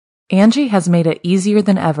Angie has made it easier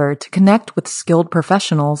than ever to connect with skilled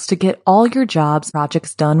professionals to get all your jobs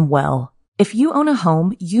projects done well. If you own a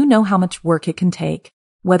home, you know how much work it can take,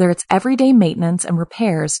 whether it's everyday maintenance and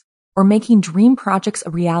repairs or making dream projects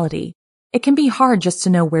a reality. It can be hard just to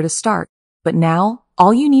know where to start, but now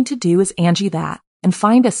all you need to do is Angie that and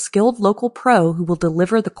find a skilled local pro who will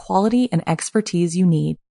deliver the quality and expertise you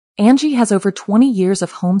need. Angie has over 20 years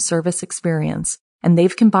of home service experience, and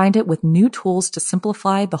they've combined it with new tools to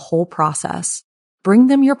simplify the whole process. Bring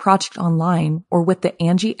them your project online or with the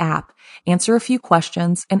Angie app, answer a few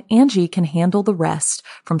questions, and Angie can handle the rest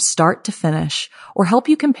from start to finish or help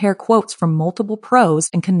you compare quotes from multiple pros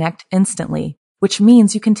and connect instantly, which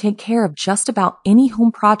means you can take care of just about any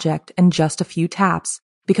home project in just a few taps.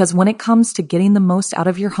 Because when it comes to getting the most out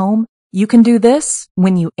of your home, you can do this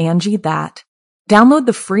when you Angie that. Download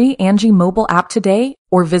the free Angie mobile app today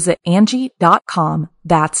or visit Angie.com.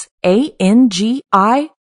 That's ANGI.com.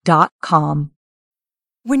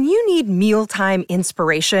 When you need mealtime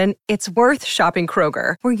inspiration, it's worth shopping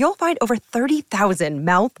Kroger, where you'll find over 30,000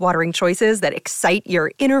 mouth-watering choices that excite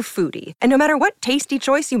your inner foodie. And no matter what tasty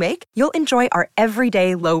choice you make, you'll enjoy our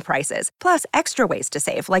everyday low prices, plus extra ways to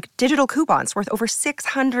save, like digital coupons worth over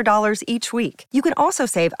 $600 each week. You can also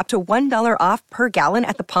save up to $1 off per gallon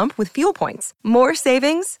at the pump with fuel points. More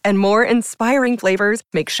savings and more inspiring flavors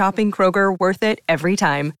make shopping Kroger worth it every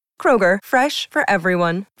time. Kroger, fresh for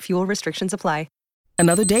everyone. Fuel restrictions apply.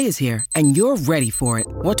 Another day is here, and you're ready for it.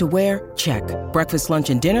 What to wear? Check. Breakfast, lunch,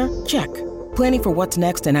 and dinner? Check. Planning for what's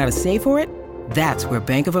next and how to save for it? That's where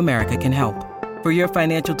Bank of America can help. For your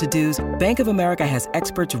financial to-dos, Bank of America has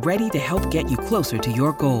experts ready to help get you closer to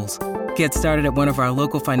your goals. Get started at one of our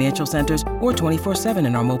local financial centers or 24/7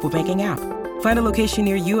 in our mobile banking app. Find a location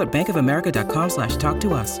near you at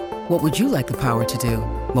bankofamerica.com/talktous. What would you like the power to do?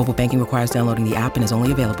 Mobile banking requires downloading the app and is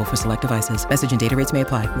only available for select devices. Message and data rates may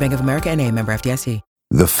apply. Bank of America N.A., member FDIC.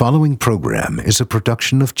 The following program is a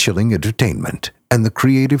production of Chilling Entertainment and the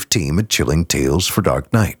creative team at Chilling Tales for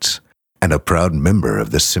Dark Nights, and a proud member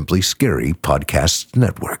of the Simply Scary Podcasts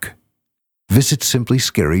Network. Visit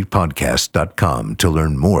simplyscarypodcast.com to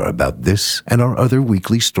learn more about this and our other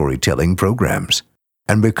weekly storytelling programs,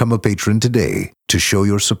 and become a patron today to show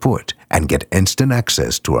your support and get instant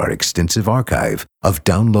access to our extensive archive of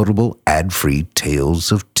downloadable ad-free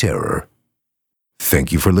tales of terror.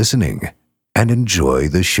 Thank you for listening, and enjoy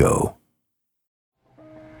the show.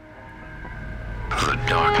 The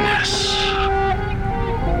darkness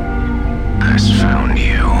has found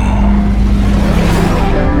you.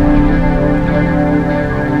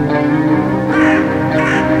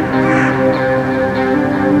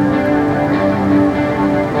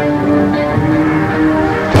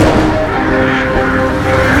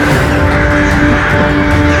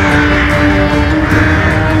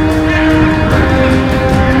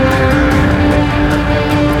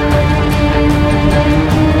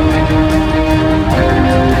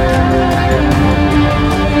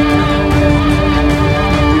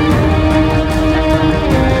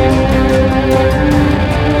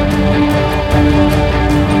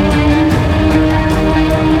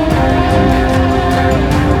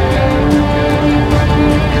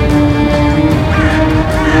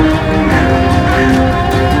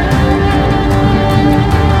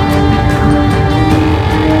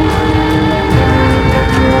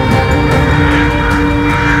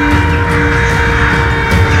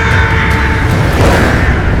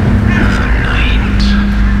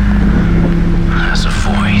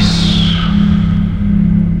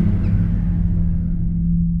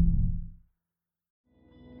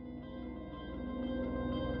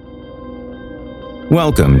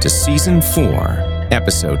 Welcome to Season 4,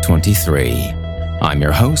 Episode 23. I'm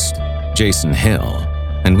your host, Jason Hill,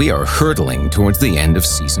 and we are hurtling towards the end of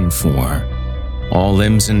Season 4. All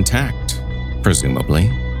limbs intact, presumably.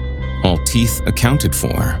 All teeth accounted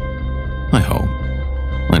for, I hope.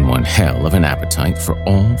 And one hell of an appetite for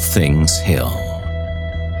all things Hill.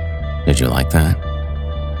 Did you like that?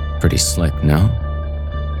 Pretty slick, no?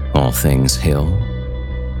 All things Hill.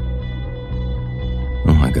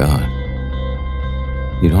 Oh my God.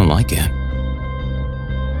 You don't like it?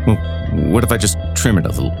 Well, what if I just trim it a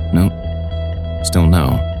little? No? Still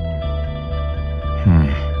no?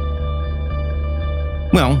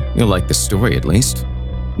 Well, you'll like the story at least.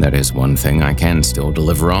 That is one thing I can still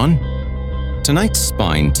deliver on. Tonight's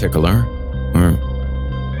spine tickler, or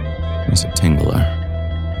is it tingler?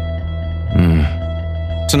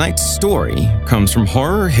 Tonight's story comes from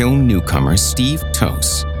Horror Hill newcomer Steve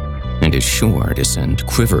Tose, and is sure to send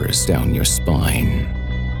quivers down your spine.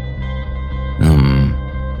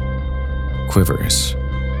 Quivers.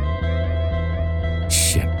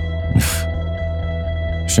 Shit.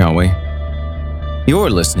 shall we? You're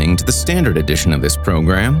listening to the standard edition of this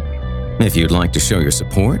program. If you'd like to show your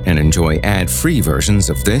support and enjoy ad-free versions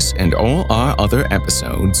of this and all our other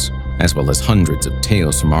episodes, as well as hundreds of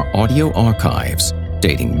tales from our audio archives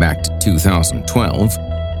dating back to 2012,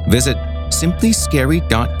 visit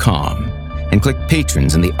simplyscary.com and click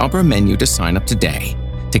Patrons in the upper menu to sign up today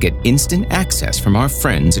to get instant access from our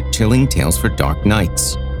friends at Chilling Tales for Dark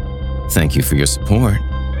Nights. Thank you for your support.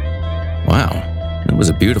 Wow, it was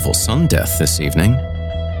a beautiful sun death this evening,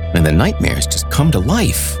 and the nightmares just come to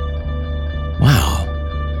life. Wow.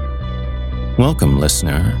 Welcome,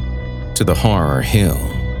 listener, to the Horror Hill.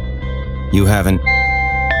 You haven't...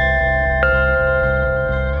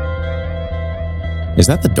 Is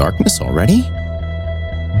that the darkness already?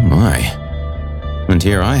 Oh my. And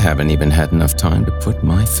here I haven't even had enough time to put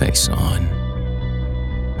my face on.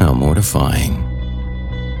 How mortifying.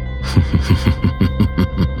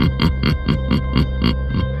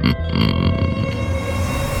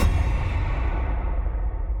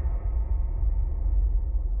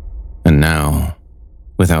 And now,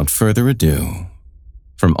 without further ado,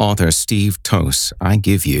 from author Steve Tose, I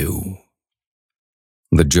give you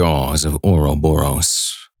The Jaws of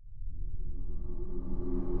Ouroboros.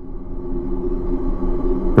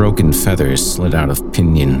 Broken feathers slid out of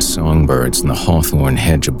pinioned songbirds in the hawthorn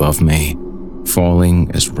hedge above me,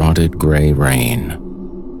 falling as rotted gray rain.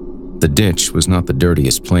 The ditch was not the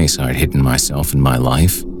dirtiest place I'd hidden myself in my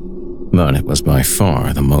life, but it was by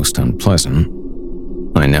far the most unpleasant.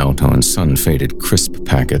 I knelt on sun-faded crisp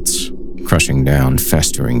packets, crushing down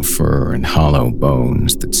festering fur and hollow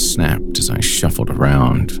bones that snapped as I shuffled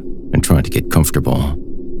around and tried to get comfortable.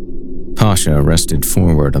 Pasha rested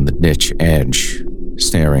forward on the ditch edge,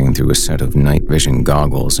 staring through a set of night vision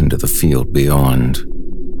goggles into the field beyond.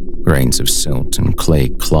 Grains of silt and clay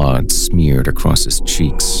clods smeared across his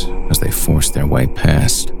cheeks as they forced their way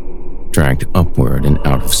past, dragged upward and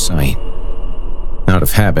out of sight. Out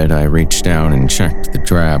of habit, I reached down and checked the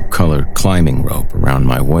drab-colored climbing rope around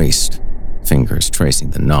my waist, fingers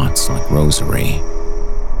tracing the knots like rosary.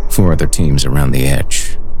 4 other teams around the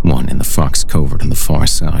edge, one in the fox covert on the far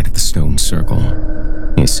side of the stone circle,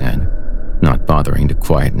 he said, not bothering to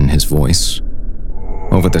quieten his voice.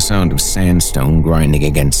 Over the sound of sandstone grinding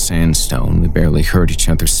against sandstone, we barely heard each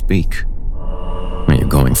other speak. Are you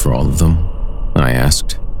going for all of them? I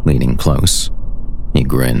asked, leaning close. He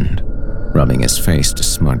grinned, rubbing his face to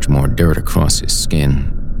smudge more dirt across his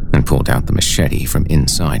skin, and pulled out the machete from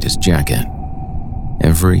inside his jacket.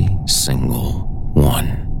 Every single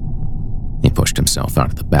one. He pushed himself out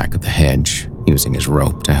of the back of the hedge, using his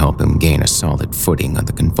rope to help him gain a solid footing on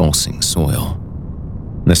the convulsing soil.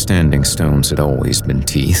 The standing stones had always been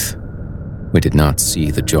teeth. We did not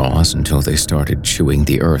see the jaws until they started chewing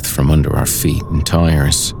the earth from under our feet and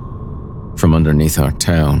tires. From underneath our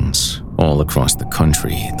towns, all across the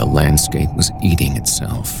country, the landscape was eating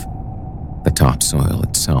itself. The topsoil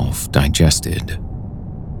itself digested.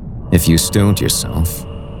 If you stilled yourself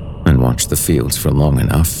and watched the fields for long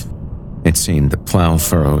enough, it seemed the plow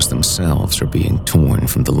furrows themselves were being torn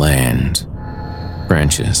from the land.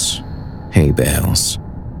 Branches, hay bales,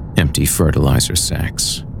 empty fertilizer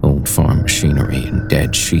sacks, old farm machinery, and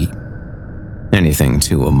dead sheep. Anything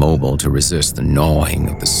too immobile to resist the gnawing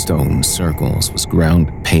of the stone circles was ground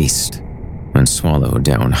to paste and swallowed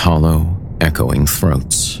down hollow, echoing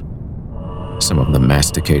throats. Some of the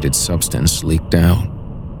masticated substance leaked out,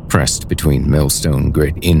 pressed between millstone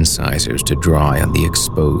grit incisors to dry on the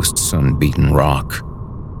exposed sun-beaten rock.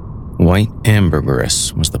 White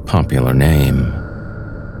ambergris was the popular name.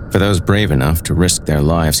 For those brave enough to risk their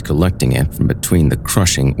lives collecting it from between the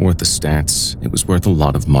crushing orthostats, it was worth a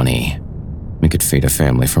lot of money. We could feed a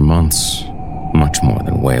family for months, much more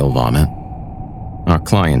than whale vomit. Our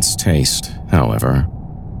client's taste, however,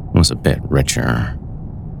 was a bit richer.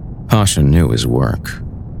 Pasha knew his work.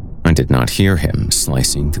 I did not hear him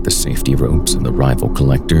slicing through the safety ropes of the rival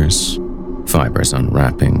collectors, fibers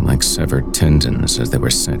unwrapping like severed tendons as they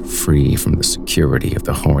were set free from the security of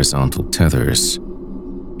the horizontal tethers.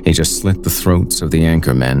 He just slit the throats of the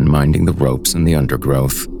anchormen minding the ropes in the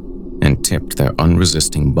undergrowth and tipped their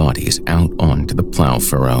unresisting bodies out onto the plow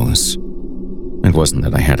furrows. It wasn't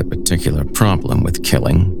that I had a particular problem with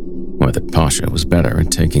killing, or that Pasha was better at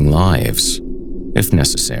taking lives. If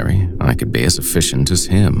necessary, I could be as efficient as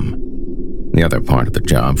him. The other part of the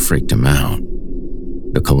job freaked him out.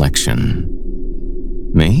 The collection.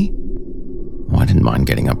 Me? Oh, I didn't mind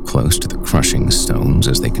getting up close to the crushing stones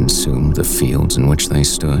as they consumed the fields in which they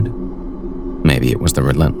stood. Maybe it was the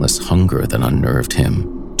relentless hunger that unnerved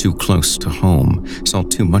him. Too close to home, saw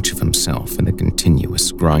too much of himself in the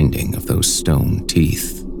continuous grinding of those stone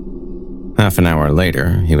teeth. Half an hour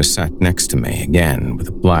later, he was sat next to me again with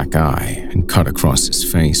a black eye and cut across his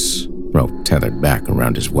face, rope tethered back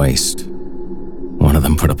around his waist. One of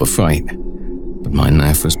them put up a fight, but my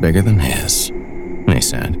knife was bigger than his, he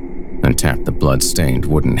said, and tapped the blood-stained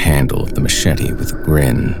wooden handle of the machete with a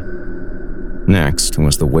grin. Next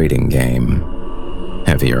was the waiting game.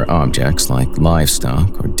 Heavier objects like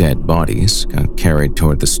livestock or dead bodies got carried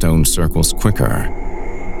toward the stone circles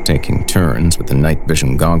quicker. Taking turns with the night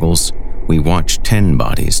vision goggles, we watched 10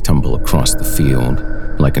 bodies tumble across the field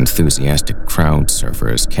like enthusiastic crowd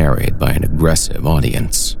surfers carried by an aggressive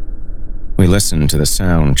audience. We listened to the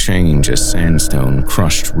sound change as sandstone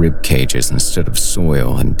crushed rib cages instead of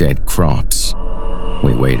soil and dead crops.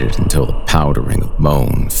 We waited until the powdering of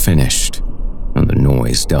bone finished, and the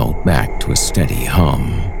noise dulled back to a steady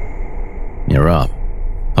hum. "You're up,"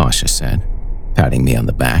 Pasha said, patting me on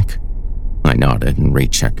the back. I nodded and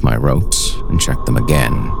rechecked my ropes and checked them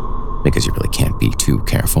again, because you really can't be too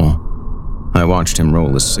careful. I watched him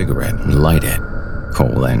roll a cigarette and light it,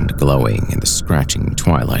 coal end glowing in the scratching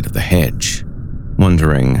twilight of the hedge,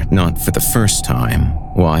 wondering, not for the first time,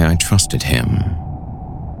 why I trusted him.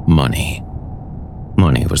 Money.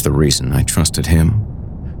 Money was the reason I trusted him.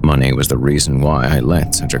 Money was the reason why I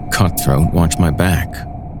let such a cutthroat watch my back.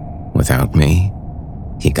 Without me,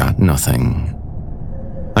 he got nothing.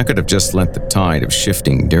 I could have just let the tide of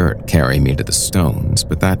shifting dirt carry me to the stones,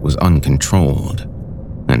 but that was uncontrolled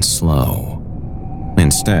and slow.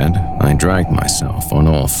 Instead, I dragged myself on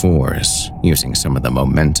all fours, using some of the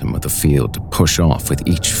momentum of the field to push off with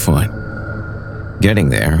each foot. Getting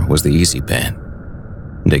there was the easy bit.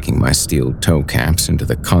 Digging my steel toe caps into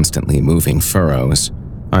the constantly moving furrows,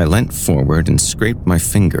 I leant forward and scraped my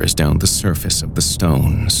fingers down the surface of the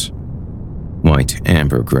stones. White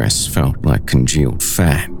ambergris felt like congealed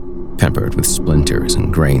fat, peppered with splinters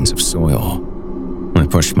and grains of soil. I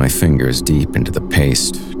pushed my fingers deep into the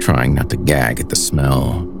paste, trying not to gag at the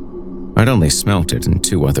smell. I'd only smelt it in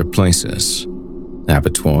 2 other places: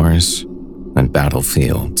 abattoirs and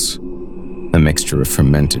battlefields. A mixture of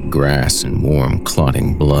fermented grass and warm,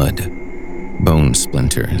 clotting blood. Bone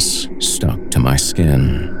splinters stuck to my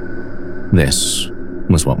skin. This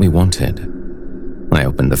was what we wanted. I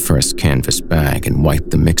opened the first canvas bag and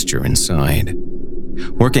wiped the mixture inside.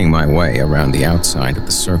 Working my way around the outside of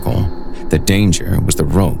the circle, the danger was the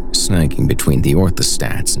rope snagging between the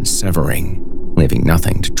orthostats and severing, leaving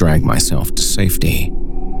nothing to drag myself to safety.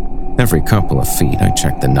 Every couple of feet, I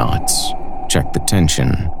checked the knots, checked the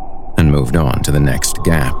tension, and moved on to the next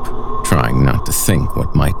gap, trying not to think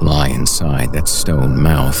what might lie inside that stone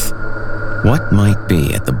mouth. What might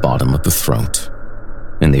be at the bottom of the throat?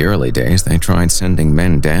 In the early days, they tried sending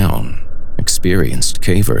men down, experienced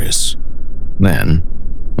cavers. Then,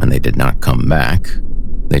 when they did not come back,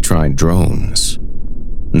 they tried drones.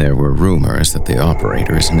 There were rumors that the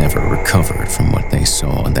operators never recovered from what they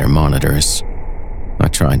saw on their monitors. I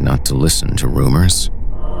tried not to listen to rumors.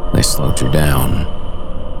 They slowed you down.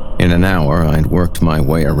 In an hour, I'd worked my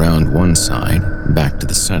way around one side, back to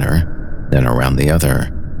the center, then around the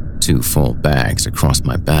other, 2 full bags across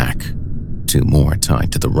my back, 2 more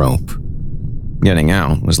tied to the rope. Getting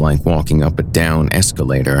out was like walking up a down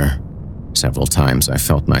escalator. Several times I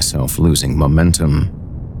felt myself losing momentum.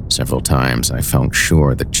 Several times I felt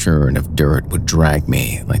sure the churn of dirt would drag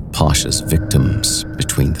me like Pasha's victims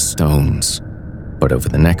between the stones. But over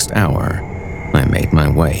the next hour, I made my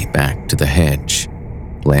way back to the hedge,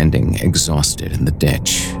 landing exhausted in the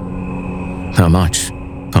ditch. "How much?"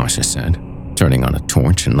 Pasha said, turning on a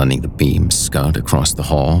torch and letting the beam scud across the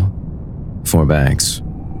hall. "4 bags.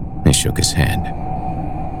 He shook his head.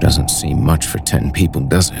 "Doesn't seem much for 10 people,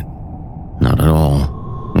 does it?" "Not at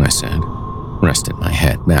all," I said, rested my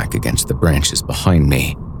head back against the branches behind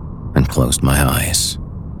me, and closed my eyes.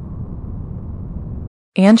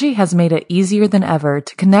 Angie has made it easier than ever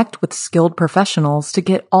to connect with skilled professionals to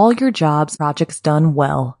get all your jobs projects done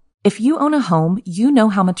well. If you own a home, you know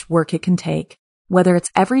how much work it can take, whether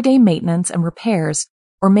it's everyday maintenance and repairs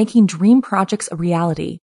or making dream projects a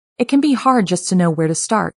reality. It can be hard just to know where to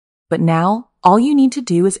start, but now all you need to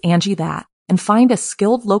do is Angie that and find a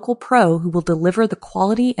skilled local pro who will deliver the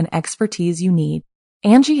quality and expertise you need.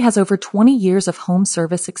 Angie has over 20 years of home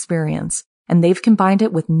service experience, and they've combined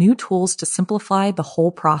it with new tools to simplify the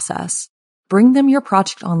whole process. Bring them your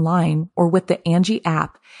project online or with the Angie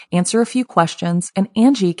app, answer a few questions, and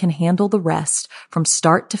Angie can handle the rest from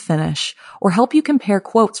start to finish, or help you compare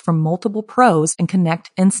quotes from multiple pros and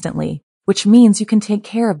connect instantly, which means you can take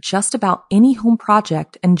care of just about any home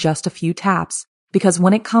project in just a few taps. Because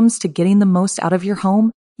when it comes to getting the most out of your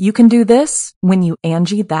home, you can do this when you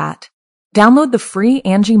Angie that. Download the free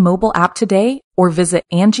Angie mobile app today or visit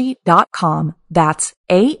Angie.com. That's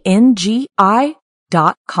ANGI.com.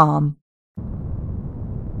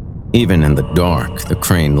 Even in the dark, the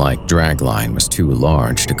crane-like dragline was too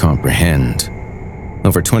large to comprehend.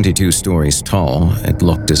 Over 22 stories tall, it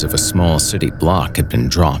looked as if a small city block had been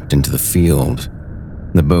dropped into the field.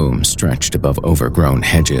 The boom stretched above overgrown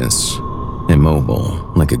hedges,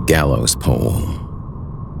 immobile like a gallows pole.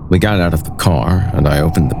 We got out of the car, and I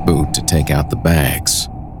opened the boot to take out the bags.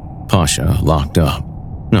 Pasha locked up.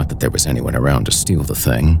 Not that there was anyone around to steal the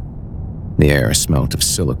thing. The air smelt of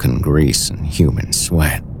silicone grease and human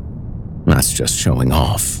sweat. "That's just showing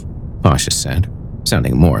off," Pasha said,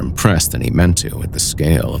 sounding more impressed than he meant to at the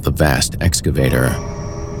scale of the vast excavator.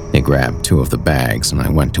 He grabbed 2 of the bags, and I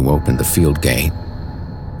went to open the field gate.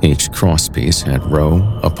 Each crosspiece had row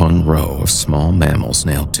upon row of small mammals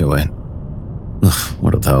nailed to it. "Ugh,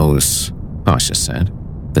 what are those?" Pasha said,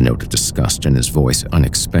 the note of disgust in his voice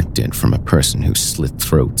unexpected from a person who slit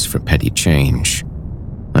throats for petty change.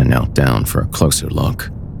 I knelt down for a closer look.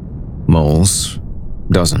 Moles.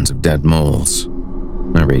 Dozens of dead moles.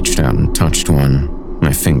 I reached out and touched one,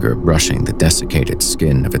 my finger brushing the desiccated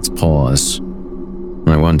skin of its paws.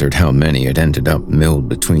 I wondered how many had ended up milled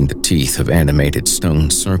between the teeth of animated stone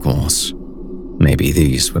circles. Maybe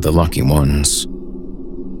these were the lucky ones.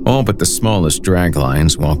 All but the smallest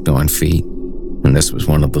draglines walked on feet, and this was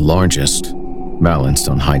one of the largest, balanced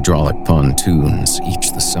on hydraulic pontoons,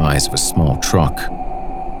 each the size of a small truck.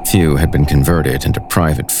 Few had been converted into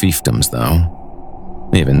private fiefdoms, though.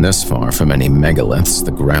 Even this far from any megaliths, the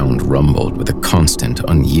ground rumbled with a constant,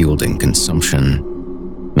 unyielding consumption.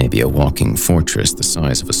 Maybe a walking fortress the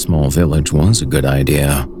size of a small village was a good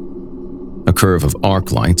idea. A curve of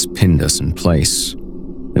arc lights pinned us in place.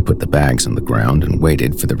 We put the bags on the ground and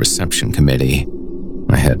waited for the reception committee.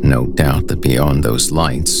 I had no doubt that beyond those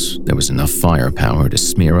lights, there was enough firepower to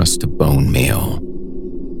smear us to bone meal.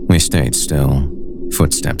 We stayed still.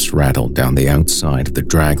 Footsteps rattled down the outside of the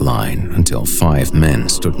dragline until 5 men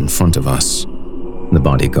stood in front of us. The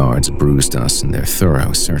bodyguards bruised us in their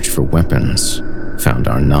thorough search for weapons, found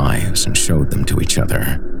our knives and showed them to each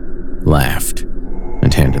other, laughed,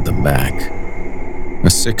 and handed them back. A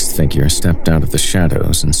 6th figure stepped out of the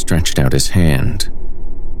shadows and stretched out his hand.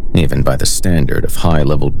 Even by the standard of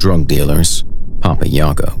high-level drug dealers, Papa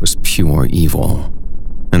Yaga was pure evil,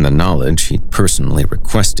 and the knowledge he'd personally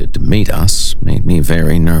requested to meet us made me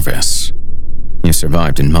very nervous. You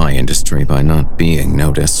survived in my industry by not being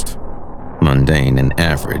noticed. Mundane and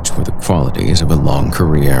average were the qualities of a long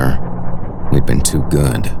career. We'd been too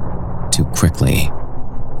good, too quickly,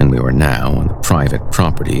 and we were now on the private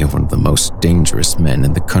property of one of the most dangerous men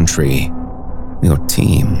in the country. Your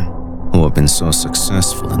team, who have been so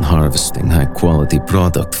successful in harvesting high-quality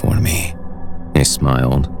product for me. He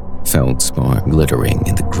smiled, feldspar glittering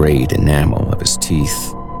in the grayed enamel of his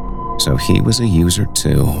teeth. So he was a user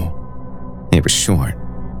too. He was short,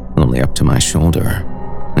 only up to my shoulder,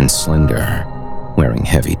 and slender, wearing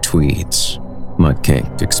heavy tweeds,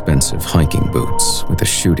 mud-caked expensive hiking boots with a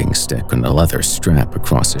shooting stick on a leather strap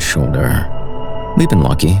across his shoulder. "We've been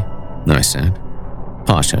lucky," I said.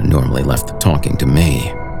 Pasha normally left the talking to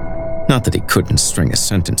me. Not that he couldn't string a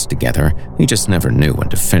sentence together, he just never knew when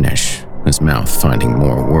to finish, his mouth finding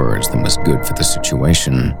more words than was good for the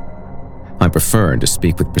situation. I preferred to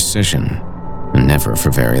speak with precision, and never for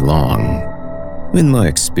very long. "In my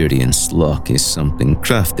experience, luck is something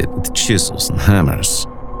crafted with chisels and hammers.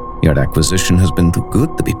 Your acquisition has been too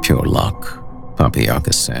good to be pure luck," Papa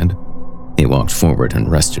Yaga said. He walked forward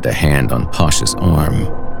and rested a hand on Pasha's arm,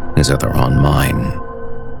 his other on mine.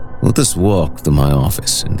 "Let us walk to my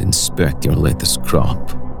office and inspect your latest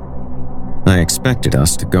crop." I expected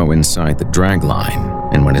us to go inside the dragline,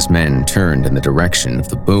 and when his men turned in the direction of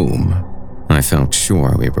the boom, I felt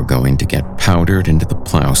sure we were going to get powdered into the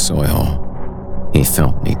plow soil. He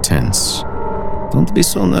felt me tense. "Don't be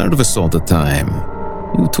so nervous all the time.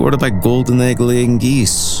 You toured my golden egg-laying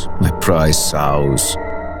geese, my prize sows,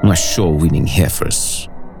 my show-winning heifers.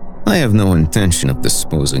 I have no intention of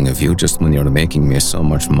disposing of you just when you're making me so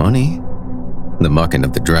much money." The mucking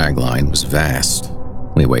of the dragline was vast.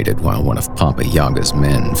 We waited while one of Papa Yaga's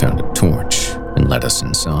men found a torch and led us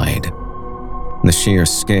inside. The sheer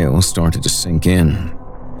scale started to sink in.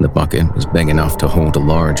 The bucket was big enough to hold a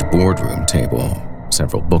large boardroom table,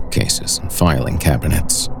 several bookcases and filing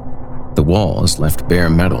cabinets. The walls left bare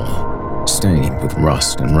metal, stained with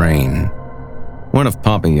rust and rain. One of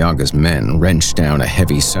Papa Yaga's men wrenched down a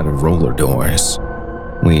heavy set of roller doors.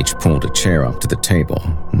 We each pulled a chair up to the table,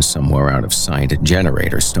 and somewhere out of sight a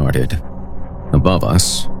generator started. Above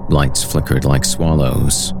us, lights flickered like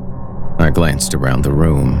swallows. I glanced around the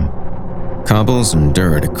room. Cobbles and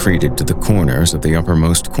dirt accreted to the corners of the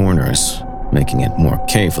uppermost corners, making it more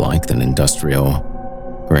cave-like than industrial.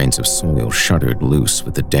 Grains of soil shuddered loose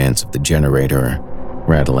with the dance of the generator,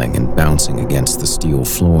 rattling and bouncing against the steel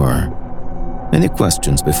floor. "Any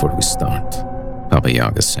questions before we start?" Baba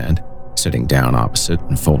Yaga said, sitting down opposite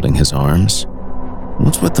and folding his arms.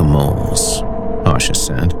 "What's with the moles?" Pasha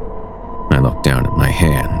said. I looked down at my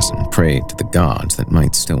hands and prayed to the gods that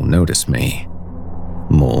might still notice me.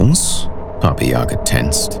 "Moles?" Baba Yaga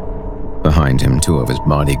tensed. Behind him, 2 of his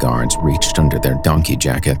bodyguards reached under their donkey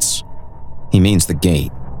jackets. "He means the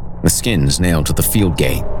gate. The skin's nailed to the field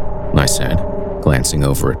gate," I said, glancing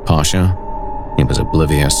over at Pasha. He was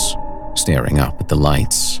oblivious, staring up at the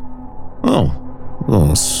lights. "Oh,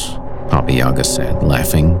 those," Baba Yaga said,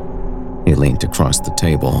 laughing. He leaned across the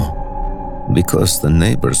table. "Because the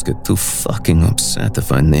neighbors get too fucking upset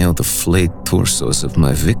if I nail the flayed torsos of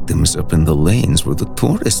my victims up in the lanes where the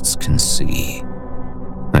tourists can see."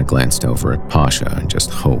 I glanced over at Pasha and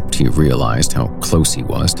just hoped he realized how close he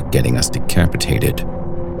was to getting us decapitated.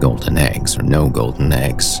 Golden eggs or no golden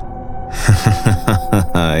eggs.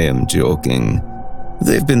 "I am joking.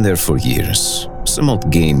 They've been there for years. Some old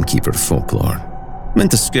gamekeeper folklore.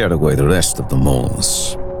 Meant to scare away the rest of the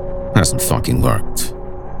moles. Hasn't fucking worked."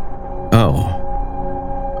 "Oh.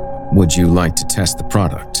 Would you like to test the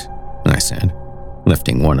product?" I said,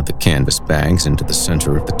 lifting one of the canvas bags into the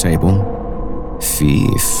center of the table.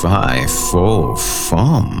 "Fee, fi, fo,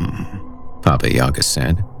 fum," Baba Yaga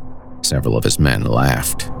said. Several of his men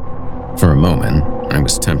laughed. For a moment, I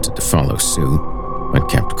was tempted to follow suit, but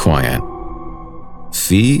kept quiet.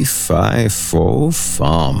 "Fee, fi, fo,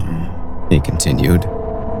 fum," he continued.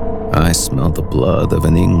 "I smell the blood of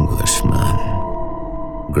an Englishman.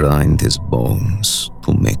 Grind his bones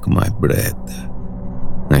to make my bread."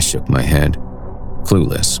 I shook my head.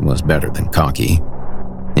 Clueless was better than cocky.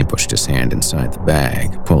 He pushed his hand inside the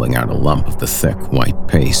bag, pulling out a lump of the thick white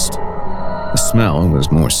paste. The smell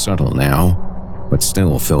was more subtle now, but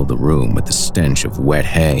still filled the room with the stench of wet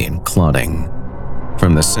hay and clotting.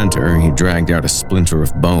 From the center, he dragged out a splinter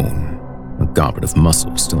of bone, a goblet of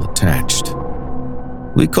muscle still attached.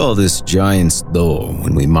 "We call this Giant's Dough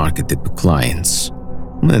when we market it to clients.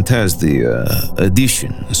 It has the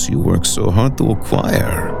additions you work so hard to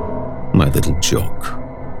acquire. My little joke."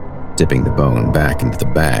 Dipping the bone back into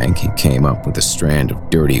the bag, he came up with a strand of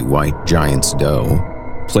dirty white Giant's Dough,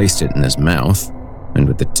 placed it in his mouth, and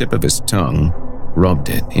with the tip of his tongue, rubbed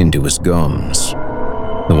it into his gums.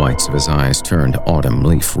 The whites of his eyes turned autumn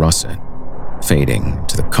leaf russet, fading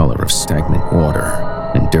to the color of stagnant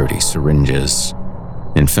water and dirty syringes,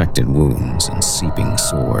 infected wounds and seeping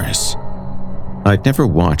sores. I'd never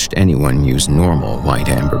watched anyone use normal white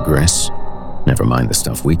ambergris, never mind the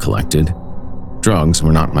stuff we collected. Drugs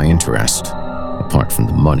were not my interest, apart from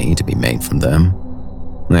the money to be made from them.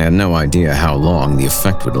 I had no idea how long the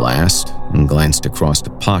effect would last and glanced across to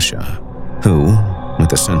Pasha, who,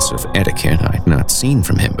 with a sense of etiquette I'd not seen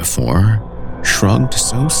from him before, shrugged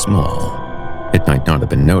so small it might not have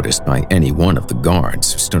been noticed by any one of the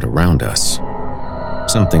guards who stood around us.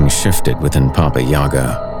 Something shifted within Baba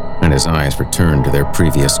Yaga, and his eyes returned to their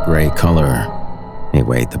previous gray color. He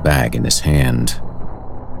weighed the bag in his hand.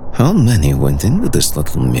 "How many went into this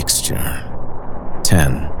little mixture?"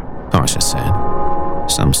 10, Pasha said.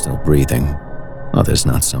 "Some still breathing, others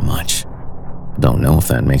not so much. Don't know if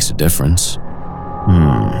that makes a difference."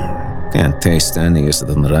 Can't taste any as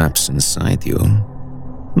than wraps inside you.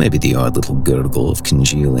 Maybe the odd little gurgle of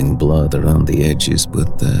congealing blood around the edges,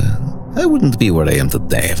 but I wouldn't be where I am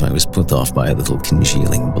today if I was put off by a little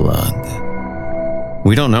congealing blood."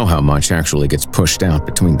 "We don't know how much actually gets pushed out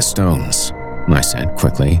between the stones," I said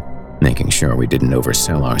quickly, making sure we didn't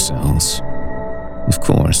oversell ourselves. "Of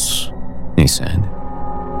course," he said.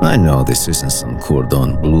 "I know this isn't some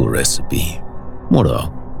cordon bleu recipe. More a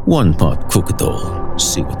one-pot cook-it-all,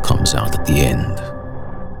 see what comes out at the end.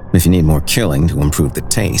 If you need more killing to improve the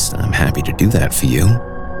taste, I'm happy to do that for you.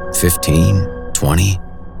 15, 20,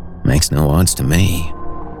 makes no odds to me."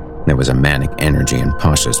 There was a manic energy in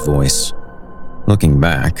Pasha's voice. Looking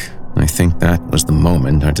back, I think that was the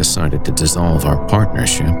moment I decided to dissolve our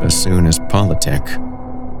partnership as soon as politic.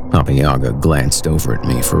 Baba Yaga glanced over at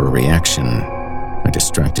me for a reaction. I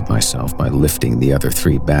distracted myself by lifting the other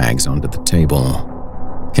 3 bags onto the table.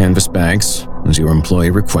 "Canvas bags, as your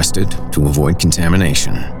employee requested, to avoid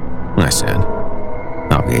contamination," I said.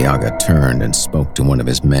 Baba Yaga turned and spoke to one of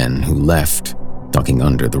his men who left, ducking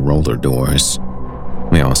under the roller doors.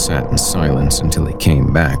 We all sat in silence until he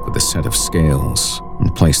came back with a set of scales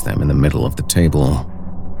and placed them in the middle of the table.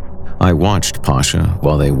 I watched Pasha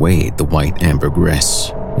while they weighed the white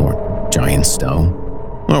ambergris, or Giant's Dough,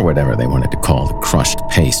 or whatever they wanted to call the crushed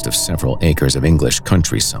paste of several acres of English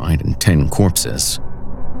countryside and 10 corpses.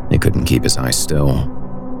 He couldn't keep his eyes still,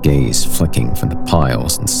 gaze flicking from the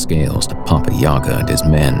piles and scales to Papa Yaga and his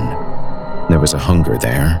men. There was a hunger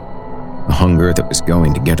there, a hunger that was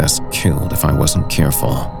going to get us killed if I wasn't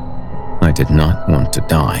careful. I did not want to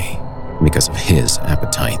die because of his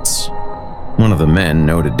appetites. One of the men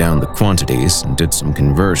noted down the quantities and did some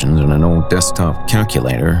conversions on an old desktop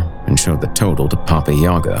calculator and showed the total to Papa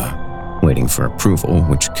Yaga, waiting for approval,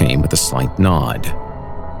 which came with a slight nod.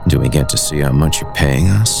 "Do we get to see how much you're paying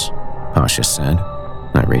us?" Pasha said.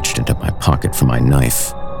 I reached into my pocket for my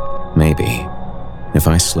knife. Maybe, if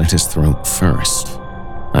I slit his throat first,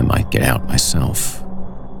 I might get out myself.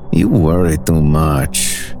 "You worry too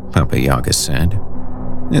much," Papa Yaga said.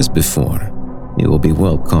 "As before, you will be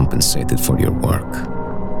well compensated for your work.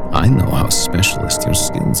 I know how specialist your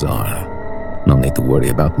skills are. No need to worry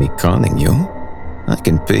about me conning you. I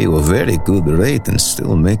can pay you a very good rate and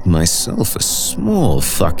still make myself a small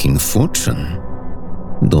fucking fortune.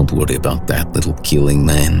 Don't worry about that, little killing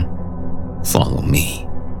man. Follow me."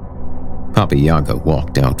 Papa Yaga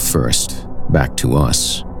walked out first, back to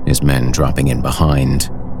us, his men dropping in behind.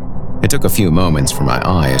 It took a few moments for my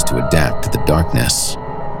eyes to adapt to the darkness.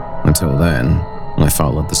 Until then, I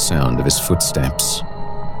followed the sound of his footsteps.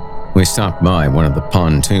 We stopped by one of the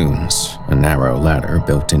pontoons, a narrow ladder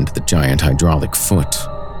built into the giant hydraulic foot.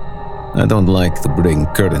 "I don't like to bring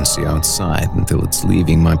currency outside until it's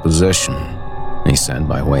leaving my possession," he said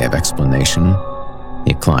by way of explanation.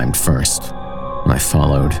 He climbed first. I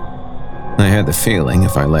followed. I had the feeling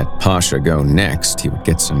if I let Pasha go next, he would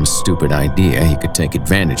get some stupid idea he could take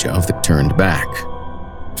advantage of that turned back.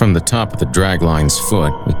 From the top of the dragline's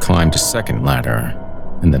foot, we climbed a second ladder,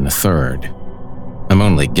 and then a third. I'm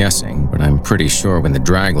only guessing, but I'm pretty sure when the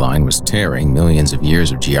dragline was tearing millions of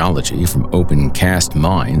years of geology from open cast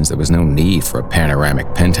mines, there was no need for a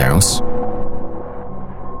panoramic penthouse.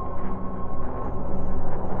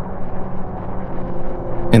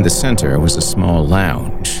 In the center was a small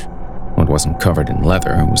lounge. What wasn't covered in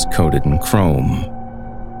leather was coated in chrome.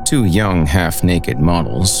 2 young, half-naked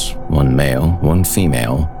models, one male, one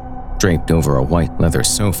female, draped over a white leather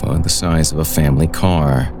sofa the size of a family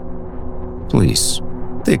car. "Please,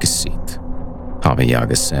 take a seat," Papa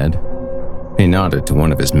Yaga said. He nodded to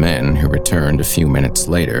one of his men who returned a few minutes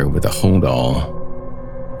later with a hold-all.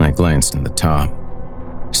 I glanced in the top.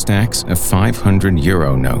 Stacks of 500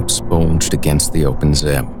 euro notes bulged against the open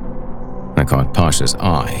zip. I caught Pasha's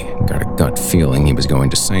eye and got a gut feeling he was going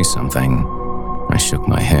to say something. I shook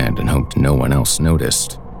my head and hoped no one else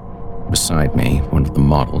noticed. Beside me, one of the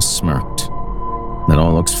models smirked. "That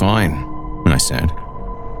all looks fine," I said.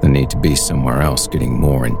 The need to be somewhere else getting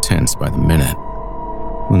more intense by the minute.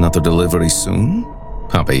 "Another delivery soon?"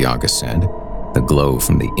 Papa Yaga said, the glow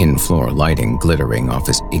from the in-floor lighting glittering off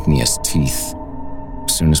his igneous teeth.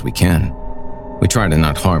 "As soon as we can. We try to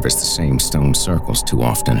not harvest the same stone circles too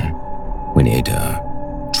often. We need,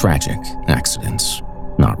 tragic accidents,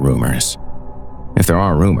 not rumors. If there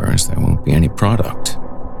are rumors, there won't be any product."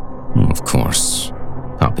 "Of course,"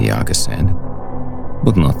 Papa Yaga said,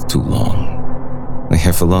 "but not too long. I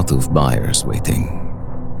have a lot of buyers waiting."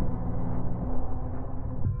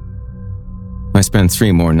 I spent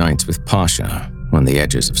 3 more nights with Pasha on the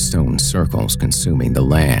edges of stone circles consuming the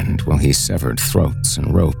land while he severed throats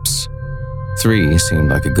and ropes. 3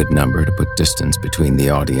 seemed like a good number to put distance between the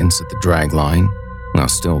audience at the dragline, while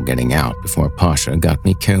still getting out before Pasha got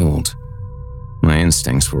me killed. My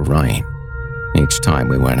instincts were right. Each time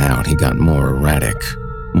we went out, he got more erratic,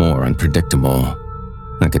 more unpredictable.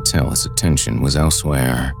 I could tell his attention was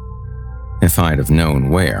elsewhere. If I'd have known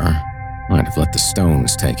where, I'd have let the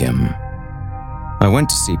stones take him. I went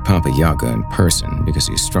to see Papa Yaga in person because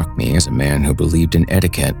he struck me as a man who believed in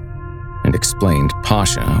etiquette and explained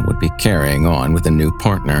Pasha would be carrying on with a new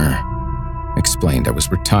partner. Explained I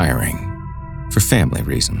was retiring for family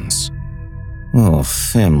reasons. "Oh,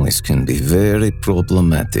 families can be very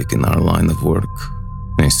problematic in our line of work,"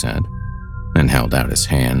 he said, and held out his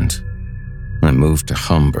hand. I moved to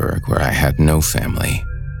Hamburg where I had no family.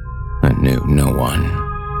 I knew no one.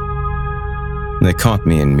 They caught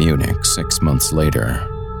me in Munich 6 months later,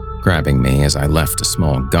 grabbing me as I left a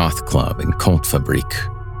small goth club in Kultfabrik.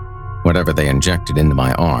 Whatever they injected into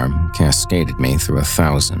my arm cascaded me through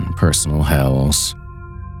 1,000 personal hells.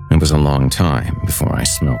 It was a long time before I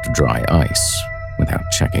smelt dry ice without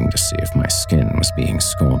checking to see if my skin was being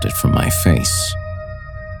scalded from my face.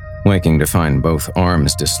 Waking to find both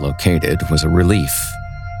arms dislocated was a relief.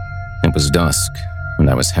 It was dusk, and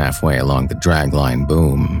I was halfway along the dragline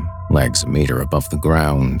boom, legs a meter above the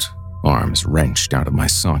ground, arms wrenched out of my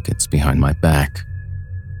sockets behind my back.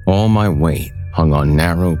 All my weight hung on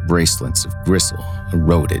narrow bracelets of gristle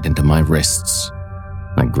eroded into my wrists.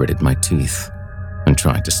 I gritted my teeth and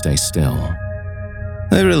tried to stay still.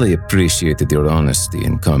 I really appreciated your honesty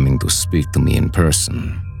in coming to speak to me in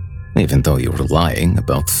person, even though you were lying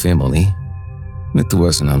about family. It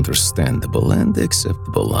was an understandable and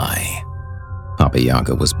acceptable lie. Papa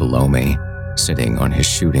Yaga was below me, sitting on his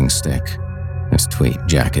shooting stick, his tweed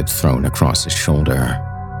jacket thrown across his shoulder.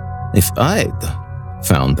 If I'd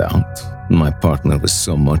found out my partner was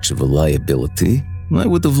so much of a liability, I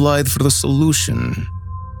would have lied for the solution.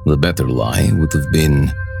 The better lie would have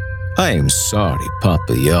been, I am sorry,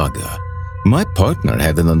 Papa Yaga. My partner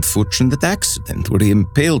had an unfortunate accident where he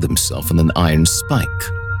impaled himself on an iron spike.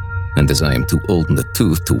 And as I am too old in the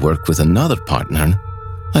tooth to work with another partner,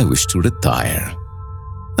 I wish to retire.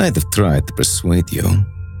 I'd have tried to persuade you.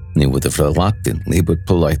 You would have reluctantly but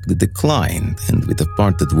politely declined, and we'd have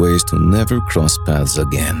parted ways to never cross paths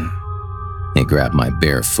again. He grabbed my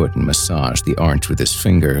bare foot and massaged the arch with his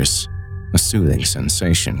fingers, a soothing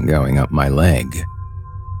sensation going up my leg.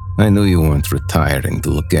 I knew you weren't retiring to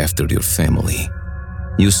look after your family.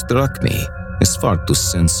 You struck me as far too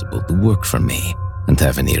sensible to work for me and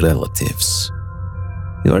have any relatives.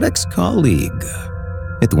 Your ex-colleague,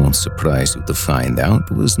 it won't surprise you to find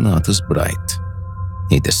out, was not as bright.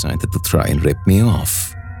 He decided to try and rip me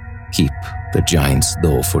off, keep the giant's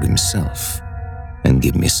dough for himself, and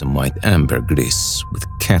give me some white ambergris with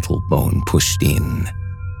cattle bone pushed in,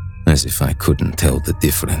 as if I couldn't tell the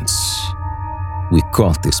difference. We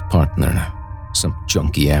caught his partner, some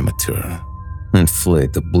junky amateur, and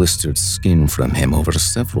flayed the blistered skin from him over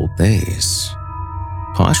several days.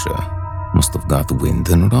 Pasha must have got wind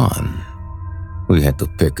and run. We had to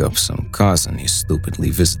pick up some cousin he stupidly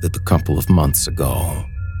visited a couple of months ago.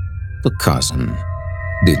 The cousin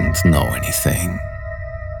didn't know anything.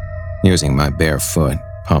 Using my bare foot,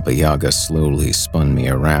 Papa Yaga slowly spun me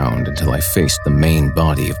around until I faced the main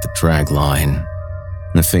body of the drag line.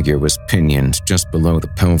 The figure was pinioned just below the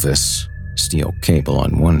pelvis, steel cable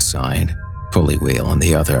on one side, pulley wheel on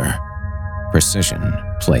the other. Precision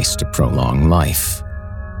placed to prolong life.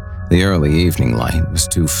 The early evening light was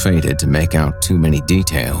too faded to make out too many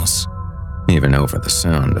details. Even over the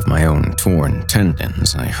sound of my own torn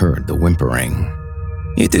tendons, I heard the whimpering.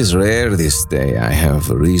 It is rare this day I have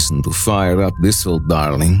a reason to fire up this old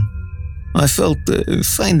darling. I felt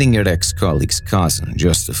finding your ex-colleague's cousin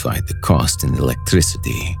justified the cost in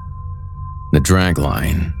electricity. The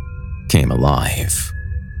dragline came alive.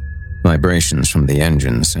 Vibrations from the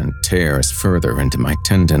engine sent tears further into my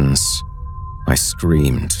tendons. I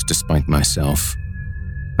screamed despite myself.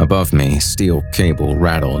 Above me, steel cable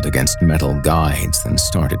rattled against metal guides, then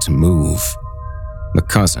started to move. The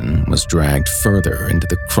cousin was dragged further into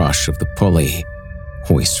the crush of the pulley,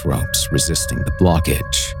 hoist ropes resisting the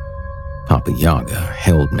blockage. Papa Yaga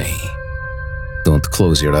held me. Don't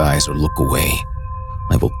close your eyes or look away.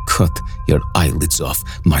 I will cut your eyelids off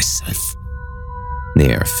myself. The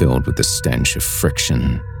air filled with the stench of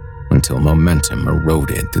friction until momentum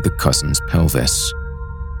eroded through the cousin's pelvis.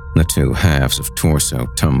 The two halves of torso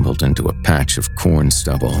tumbled into a patch of corn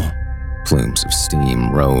stubble. Plumes of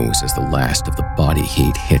steam rose as the last of the body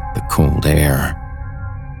heat hit the cold air.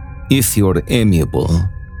 If you're amiable,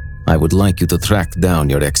 I would like you to track down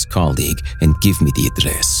your ex-colleague and give me the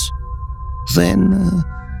address. Then,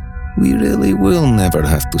 we really will never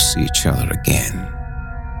have to see each other again.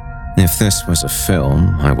 If this was a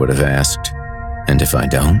film, I would have asked, and if I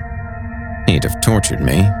don't? He'd have tortured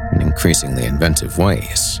me in increasingly inventive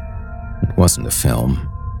ways. It wasn't a film,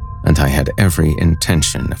 and I had every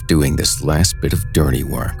intention of doing this last bit of dirty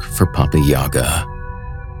work for Papa Yaga.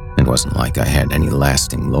 It wasn't like I had any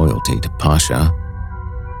lasting loyalty to Pasha.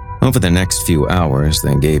 Over the next few hours,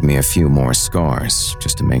 they gave me a few more scars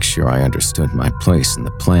just to make sure I understood my place in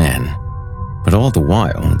the plan. But all the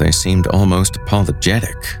while, they seemed almost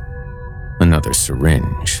apologetic. Another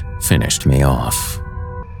syringe finished me off.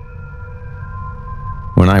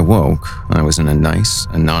 When I woke, I was in a nice,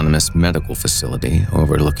 anonymous medical facility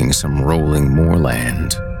overlooking some rolling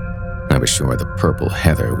moorland. I was sure the purple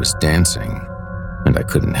heather was dancing, and I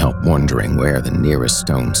couldn't help wondering where the nearest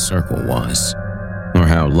stone circle was, or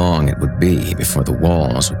how long it would be before the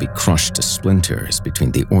walls would be crushed to splinters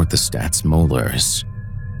between the orthostat's molars.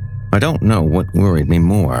 I don't know what worried me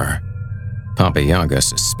more, Papa Yaga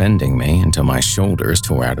suspending me until my shoulders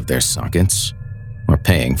tore out of their sockets, or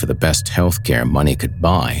paying for the best healthcare money could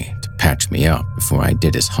buy to patch me up before I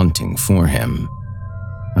did his hunting for him.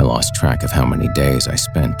 I lost track of how many days I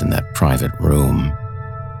spent in that private room.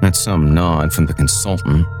 At some nod from the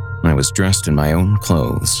consultant, I was dressed in my own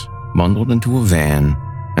clothes, bundled into a van,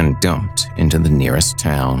 and dumped into the nearest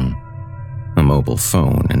town. A mobile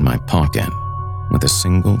phone in my pocket with a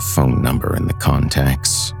single phone number in the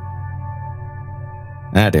contacts.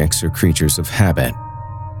 Addicts are creatures of habit,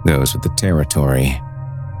 goes with the territory.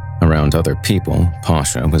 Around other people,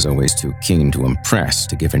 Pasha was always too keen to impress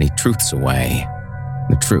to give any truths away.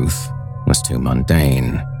 The truth was too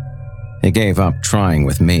mundane. He gave up trying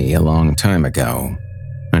with me a long time ago,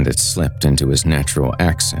 and it slipped into his natural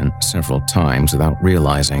accent several times without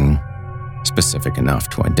realizing, specific enough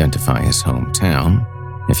to identify his hometown,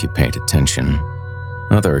 if you paid attention.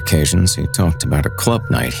 Other occasions he talked about a club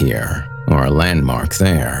night here, or a landmark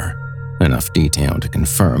there, enough detail to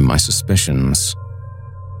confirm my suspicions.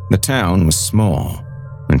 The town was small,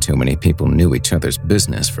 and too many people knew each other's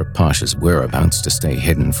business for Pasha's whereabouts to stay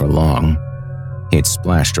hidden for long. He'd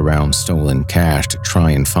splashed around stolen cash to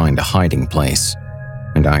try and find a hiding place,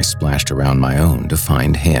 and I splashed around my own to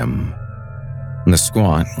find him. The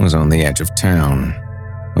squat was on the edge of town,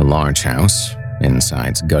 a large house,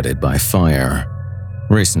 insides gutted by fire,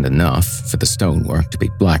 recent enough for the stonework to be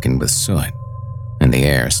blackened with soot, and the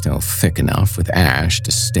air still thick enough with ash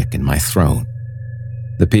to stick in my throat.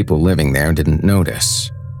 The people living there didn't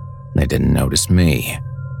notice. They didn't notice me.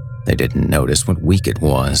 They didn't notice what week it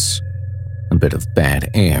was. A bit of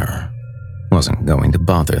bad air wasn't going to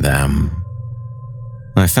bother them.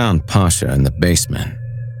 I found Pasha in the basement.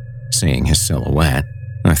 Seeing his silhouette,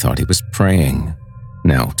 I thought he was praying,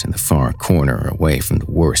 knelt in the far corner away from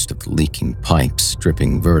the worst of the leaking pipes,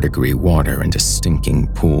 dripping verdigris water into stinking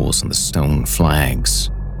pools on the stone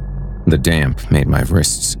flags. The damp made my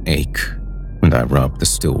wrists ache, and I rubbed the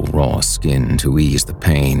still raw skin to ease the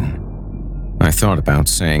pain. I thought about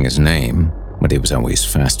saying his name, but he was always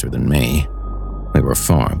faster than me. We were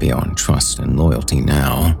far beyond trust and loyalty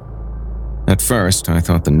now. At first, I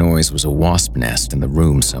thought the noise was a wasp nest in the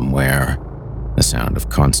room somewhere, the sound of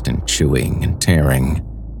constant chewing and tearing.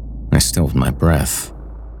 I stilled my breath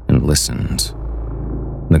and listened.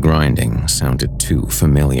 The grinding sounded too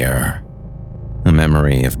familiar. A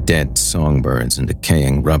memory of dead songbirds and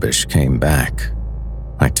decaying rubbish came back.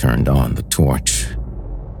 I turned on the torch.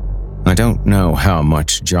 I don't know how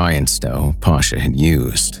much giant stone Pasha had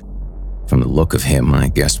used. From the look of him, I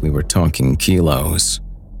guess we were talking kilos.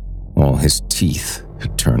 All his teeth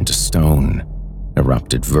had turned to stone,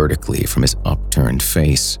 erupted vertically from his upturned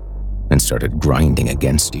face, and started grinding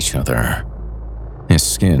against each other. His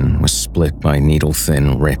skin was split by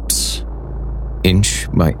needle-thin rips. Inch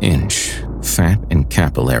by inch, fat and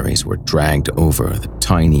capillaries were dragged over the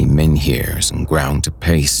tiny menhirs and ground to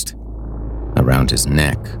paste. Around his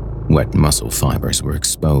neck, wet muscle fibers were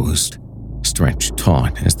exposed, stretched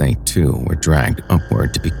taut as they too were dragged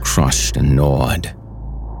upward to be crushed and gnawed.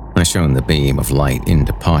 I shone the beam of light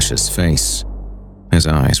into Pasha's face. His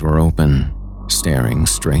eyes were open, staring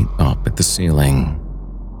straight up at the ceiling.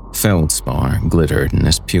 Feldspar glittered in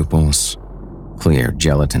his pupils. Clear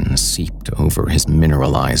gelatin seeped over his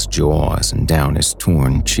mineralized jaws and down his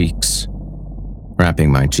torn cheeks.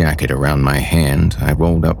 Wrapping my jacket around my hand, I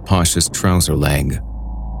rolled up Pasha's trouser leg.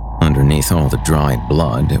 Underneath all the dried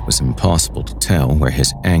blood, it was impossible to tell where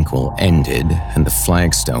his ankle ended and the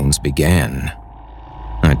flagstones began.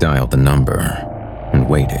 I dialed the number and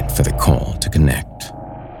waited for the call to connect.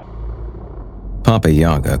 Papa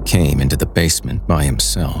Yaga came into the basement by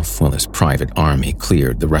himself while his private army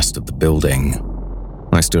cleared the rest of the building.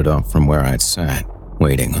 I stood up from where I'd sat,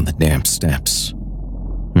 waiting on the damp steps.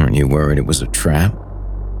 "Aren't you worried it was a trap?"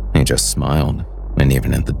 He just smiled, and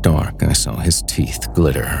even in the dark I saw his teeth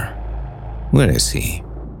glitter. "What is he?"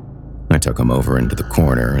 I took him over into the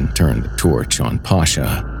corner and turned the torch on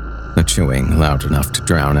Pasha, the chewing loud enough to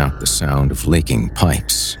drown out the sound of leaking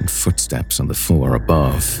pipes and footsteps on the floor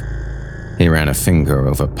above. He ran a finger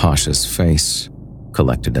over Pasha's face,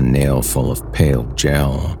 collected a nail full of pale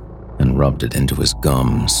gel, and rubbed it into his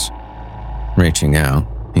gums. Reaching out,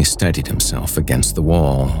 he steadied himself against the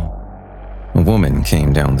wall. A woman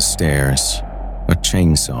came down the stairs, a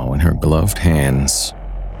chainsaw in her gloved hands.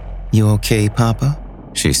 "You okay, Papa?"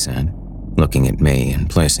 she said, looking at me and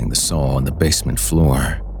placing the saw on the basement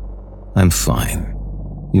floor. "I'm fine.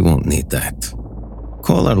 You won't need that.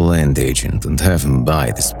 Call our land agent and have him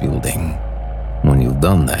buy this building. When you've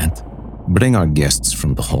done that, bring our guests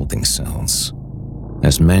from the holding cells.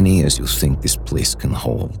 As many as you think this place can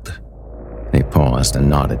hold." He paused and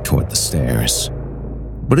nodded toward the stairs.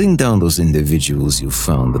 "Bring down those individuals you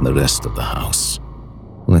found in the rest of the house.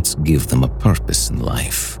 Let's give them a purpose in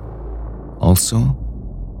life. Also,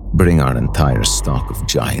 bring our entire stock of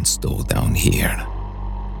giant stone down here."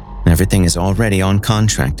 "Everything is already on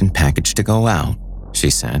contract and packaged to go out," she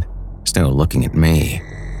said, still looking at me,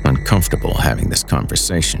 uncomfortable having this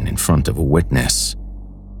conversation in front of a witness.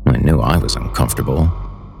 I knew I was uncomfortable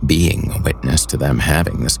being a witness to them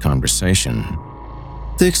having this conversation.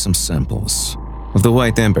 Take some samples of the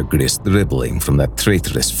white ambergris dribbling from that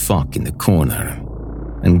traitorous fuck in the corner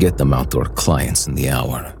and get them out to our clients in the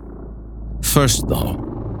hour. First,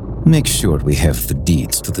 though, make sure we have the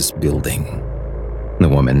deeds to this building." The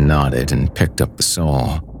woman nodded and picked up the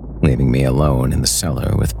saw, leaving me alone in the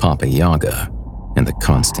cellar with Papa Yaga and the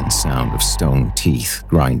constant sound of stone teeth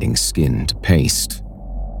grinding skin to paste.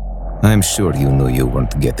 "I'm sure you knew you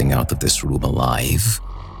weren't getting out of this room alive,"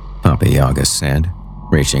 Papa Yaga said,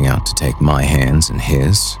 reaching out to take my hands in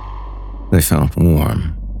his. They felt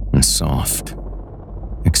warm and soft.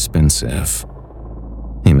 Expensive.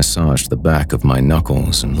 He massaged the back of my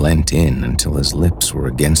knuckles and leant in until his lips were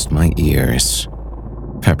against my ears.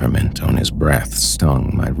 Peppermint on his breath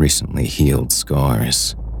stung my recently healed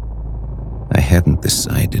scars. "I hadn't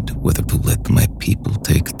decided whether to let my people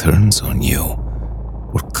take turns on you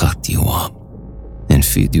or cut you up and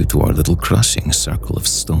feed you to our little crushing circle of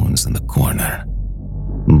stones in the corner.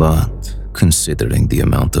 But considering the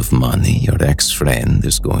amount of money your ex-friend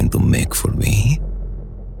is going to make for me,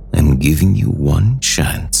 I'm giving you one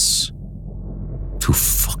chance to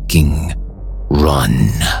fucking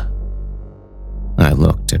run." I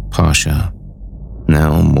looked at Pasha,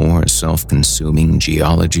 now more self-consuming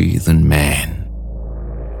geology than man,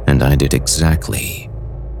 and I did exactly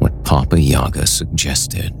what Papa Yaga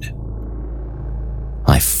suggested.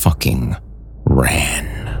 I fucking ran.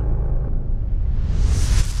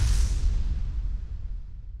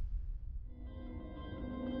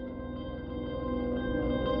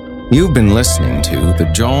 You've been listening to The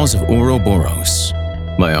Jaws of Ouroboros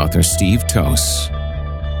by author Steve Toos.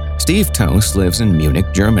 Steve Toos lives in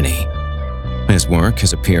Munich, Germany. His work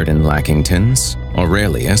has appeared in Lackingtons,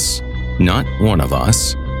 Aurelius, Not One of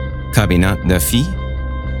Us, Cabinet des Filles,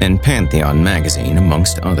 and Pantheon magazine,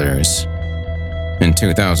 amongst others. In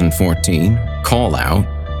 2014, Call Out,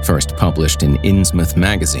 first published in Innsmouth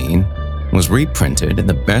magazine, was reprinted in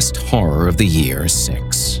the Best Horror of the Year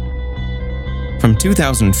 6. From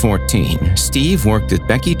 2014, Steve worked with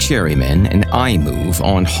Becky Cherryman and iMove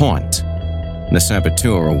on Haunt, the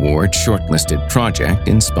Saboteur Award shortlisted project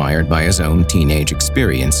inspired by his own teenage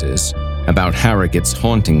experiences about Harrogate's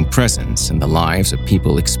haunting presence in the lives of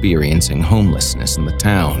people experiencing homelessness in the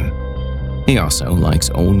town. He also likes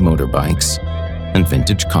old motorbikes and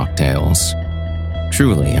vintage cocktails.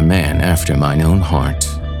 Truly a man after mine own heart.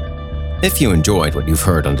 If you enjoyed what you've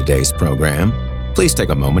heard on today's program, please take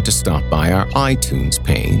a moment to stop by our iTunes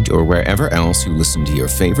page or wherever else you listen to your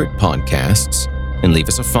favorite podcasts and leave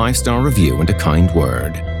us a 5-star review and a kind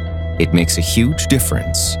word. It makes a huge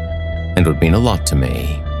difference and would mean a lot to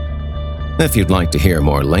me. If you'd like to hear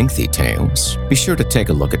more lengthy tales, be sure to take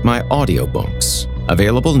a look at my audiobooks,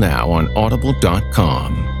 available now on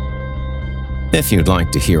audible.com. If you'd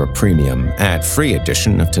like to hear a premium, ad-free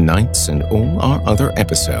edition of tonight's and all our other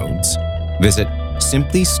episodes, visit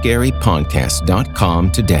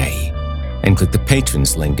simplyscarypodcast.com today and click the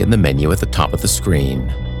Patrons link in the menu at the top of the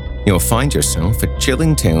screen. You'll find yourself at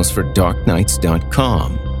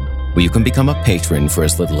chillingtalesfordarknights.com, where you can become a patron for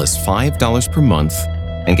as little as $5 per month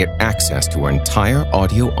and get access to our entire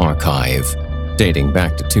audio archive dating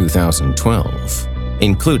back to 2012,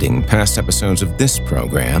 including past episodes of this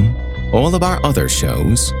program, all of our other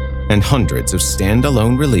shows, and hundreds of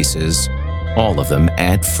standalone releases, all of them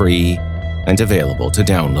ad-free and available to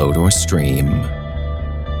download or stream.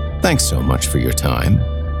 Thanks so much for your time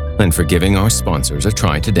and for giving our sponsors a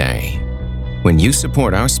try today. When you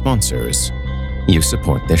support our sponsors, you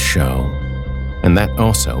support this show, and that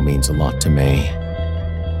also means a lot to me.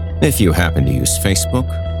 If you happen to use Facebook,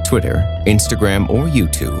 Twitter, Instagram, or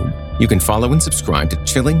YouTube, you can follow and subscribe to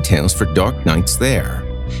Chilling Tales for Dark Nights there,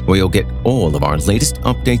 where you'll get all of our latest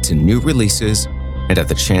updates and new releases and have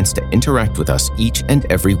the chance to interact with us each and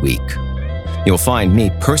every week. You'll find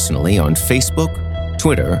me personally on Facebook,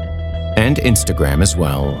 Twitter, and Instagram as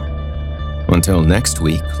well. Until next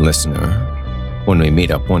week, listener, when we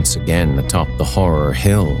meet up once again atop the horror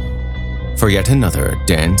hill for yet another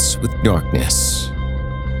Dance with Darkness,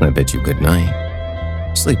 I bid you good night.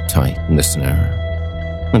 Sleep tight, listener,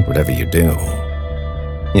 and whatever you do,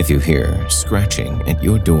 if you hear scratching at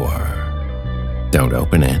your door, don't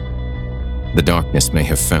open it. The darkness may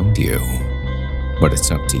have found you, but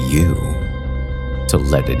it's up to you to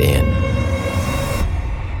let it in.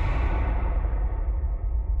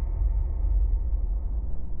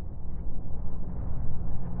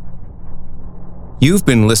 You've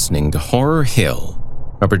been listening to Horror Hill,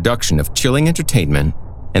 a production of Chilling Entertainment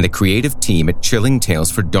and the creative team at Chilling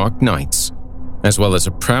Tales for Dark Nights, as well as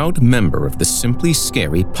a proud member of the Simply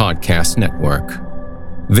Scary Podcast Network.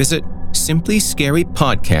 Visit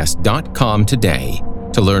simplyscarypodcast.com today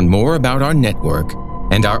to learn more about our network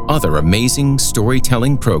and our other amazing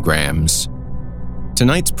storytelling programs.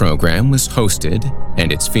 Tonight's program was hosted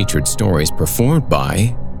and its featured stories performed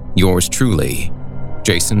by yours truly,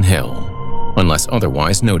 Jason Hill, unless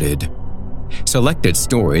otherwise noted. Selected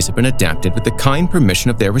stories have been adapted with the kind permission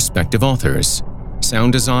of their respective authors.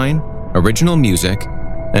 Sound design, original music,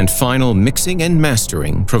 and final mixing and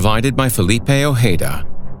mastering provided by Felipe Ojeda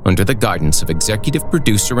under the guidance of executive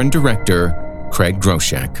producer and director Craig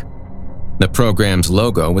Groshek. The program's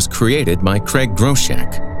logo was created by Craig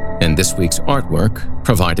Groshek, and this week's artwork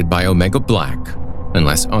provided by Omega Black,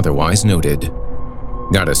 unless otherwise noted.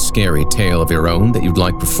 Got a scary tale of your own that you'd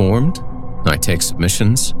like performed? I take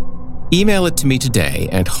submissions. Email it to me today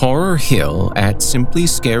at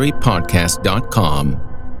horrorhill@simplyscarypodcast.com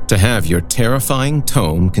to have your terrifying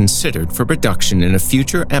tome considered for production in a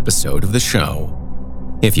future episode of the show.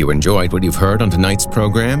 If you enjoyed what you've heard on tonight's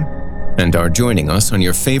program and are joining us on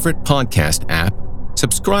your favorite podcast app,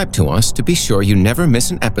 subscribe to us to be sure you never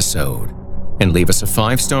miss an episode, and leave us a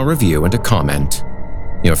 5-star review and a comment.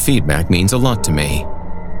 Your feedback means a lot to me.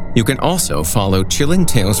 You can also follow Chilling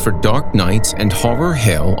Tales for Dark Nights and Horror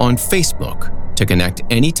Hill on Facebook to connect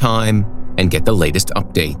anytime and get the latest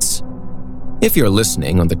updates. If you're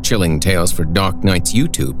listening on the Chilling Tales for Dark Nights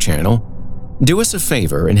YouTube channel, do us a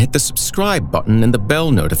favor and hit the subscribe button and the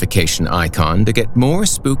bell notification icon to get more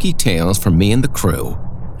spooky tales from me and the crew,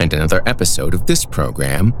 and another episode of this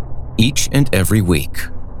program each and every week.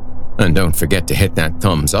 And don't forget to hit that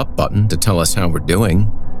thumbs up button to tell us how we're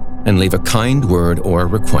doing, and leave a kind word or a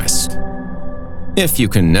request. If you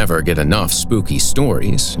can never get enough spooky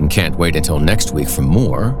stories and can't wait until next week for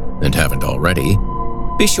more, and haven't already,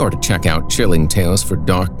 be sure to check out Chilling Tales for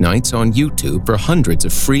Dark Nights on YouTube for hundreds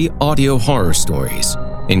of free audio horror stories,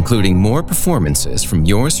 including more performances from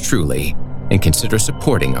yours truly, and consider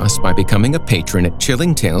supporting us by becoming a patron at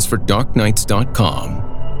chillingtalesfordarknights.com.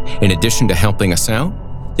 In addition to helping us out,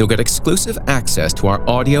 you'll get exclusive access to our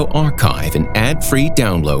audio archive and ad-free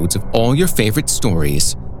downloads of all your favorite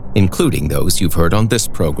stories, including those you've heard on this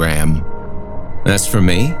program. As for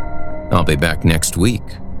me, I'll be back next week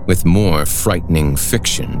with more frightening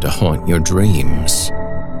fiction to haunt your dreams.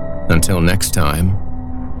 Until next time,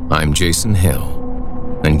 I'm Jason Hill,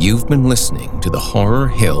 and you've been listening to the Horror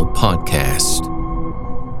Hill Podcast.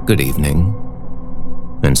 Good evening,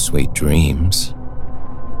 and sweet dreams.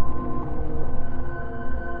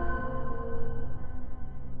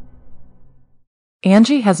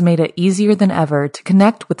 Angie has made it easier than ever to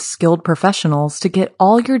connect with skilled professionals to get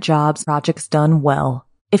all your jobs projects done well.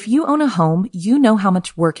 If you own a home, you know how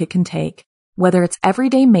much work it can take, whether it's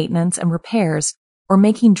everyday maintenance and repairs or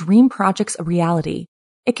making dream projects a reality.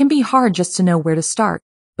 It can be hard just to know where to start,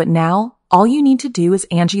 but now all you need to do is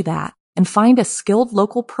Angie that and find a skilled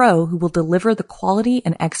local pro who will deliver the quality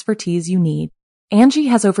and expertise you need. Angie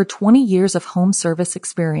has over 20 years of home service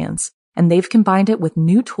experience, and they've combined it with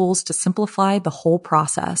new tools to simplify the whole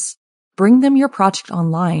process. Bring them your project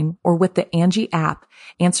online or with the Angie app,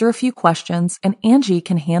 answer a few questions, and Angie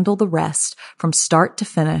can handle the rest from start to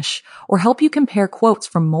finish, or help you compare quotes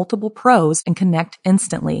from multiple pros and connect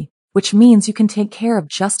instantly, which means you can take care of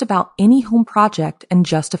just about any home project in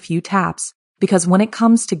just a few taps. Because when it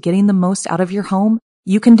comes to getting the most out of your home,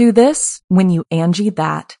 you can do this when you Angie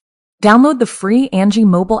that. Download the free Angie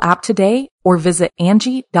mobile app today or visit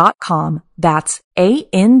Angie.com. That's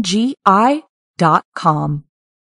ANGI.com.